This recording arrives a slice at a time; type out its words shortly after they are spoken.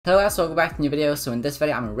Hello guys, welcome back to a new video. So in this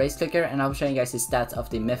video I'm a race clicker and I'll be showing you guys the stats of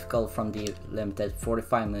the mythical from the limited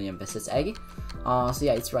 45 million visits egg. So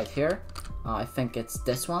yeah, it's right here. I think it's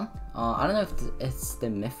this one. I don't know if it's the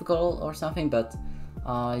mythical or something, but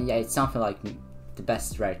yeah, it's something like the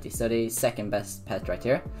best rarity. So the second best pet right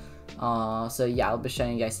here. So yeah, I'll be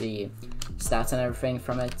showing you guys the stats and everything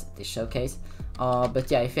from it, the showcase. But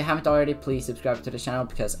yeah, if you haven't already, please subscribe to the channel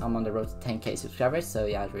because I'm on the road to 10k subscribers. So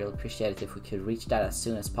yeah, I'd really appreciate it if we could reach that as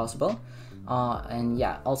soon as possible. And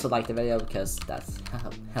yeah, also like the video because that's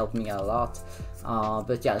helped me out a lot.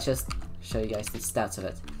 But yeah, let's just show you guys the stats of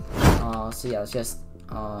it. So yeah, let's just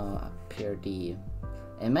appear the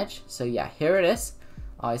image. So yeah, here it is.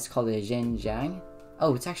 It's called the Yin Yang.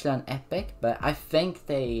 Oh, it's actually an epic, but I think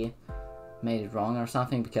they made it wrong or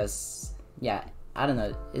something because yeah, I don't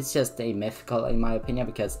know, it's just a mythical in my opinion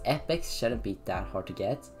because epics shouldn't be that hard to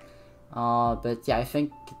get. But yeah, I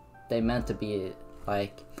think they meant to be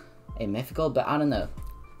like a mythical, but I don't know,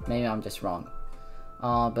 maybe I'm just wrong.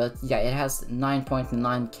 But yeah, it has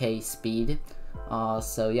 9.9k speed.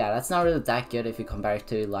 So yeah, that's not really that good if you compare it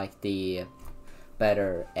to like the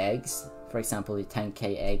better eggs, for example the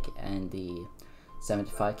 10k egg and the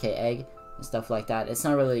 75k egg and stuff like that. It's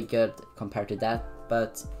not really good compared to that,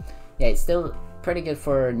 but yeah, it's still pretty good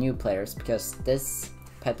for new players because this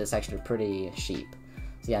pet is actually pretty cheap.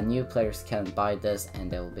 So yeah, new players can buy this and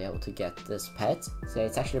they will be able to get this pet. So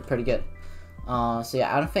it's actually pretty good. So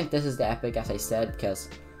yeah, I don't think this is the epic as I said because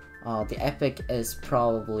the epic is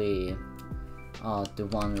probably the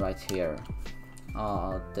one right here.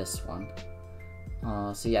 This one.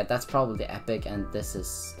 So yeah, that's probably the epic and this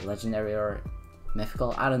is legendary or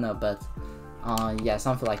mythical. I don't know, but yeah,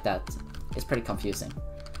 something like that. It's pretty confusing.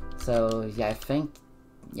 So yeah, I think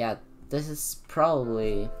yeah, this is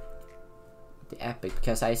probably the epic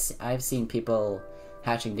because I've seen people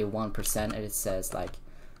hatching the 1% and it says like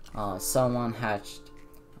someone hatched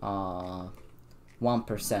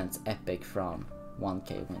 1% epic from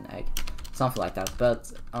 1k win egg, something like that.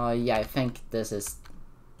 But yeah, I think this is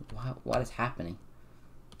what is happening.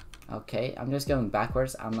 Okay, I'm just going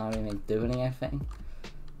backwards. I'm not even doing anything.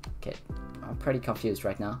 Okay, I'm pretty confused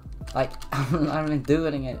right now. Like, I'm not even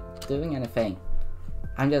doing anything.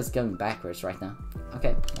 I'm just going backwards right now.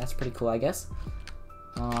 Okay, that's pretty cool, I guess.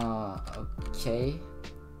 Okay.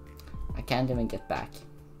 I can't even get back.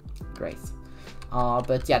 Great.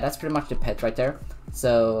 But yeah, that's pretty much the pet right there.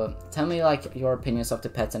 So, tell me like your opinions of the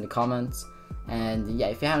pets in the comments. And yeah,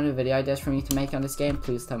 if you have any video ideas for me to make on this game,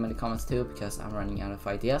 please tell me in the comments too, because I'm running out of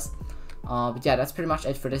ideas. But yeah, that's pretty much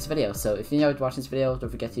it for this video. So if you enjoyed watching this video, don't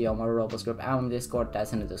forget to join my Roblox group and my Discord,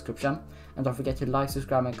 that's in the description. And don't forget to like,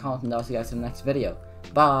 subscribe, and comment, and I'll see you guys in the next video.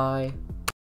 Bye!